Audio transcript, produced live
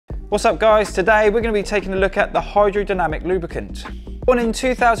What's up guys? Today we're going to be taking a look at the hydrodynamic lubricant. Born in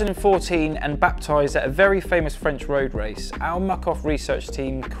 2014 and baptised at a very famous French road race, our Muc-Off research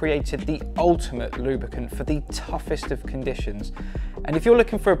team created the ultimate lubricant for the toughest of conditions. And if you're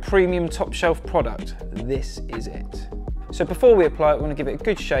looking for a premium top shelf product, this is it. So before we apply it, we want to give it a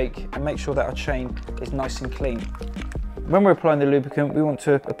good shake and make sure that our chain is nice and clean. When we're applying the lubricant, we want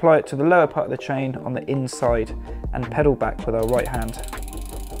to apply it to the lower part of the chain on the inside and pedal back with our right hand.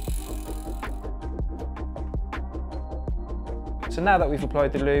 So now that we've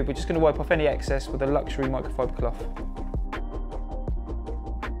applied the lube, we're just going to wipe off any excess with a luxury microfiber cloth.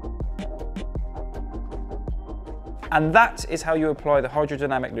 And that is how you apply the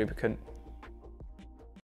hydrodynamic lubricant.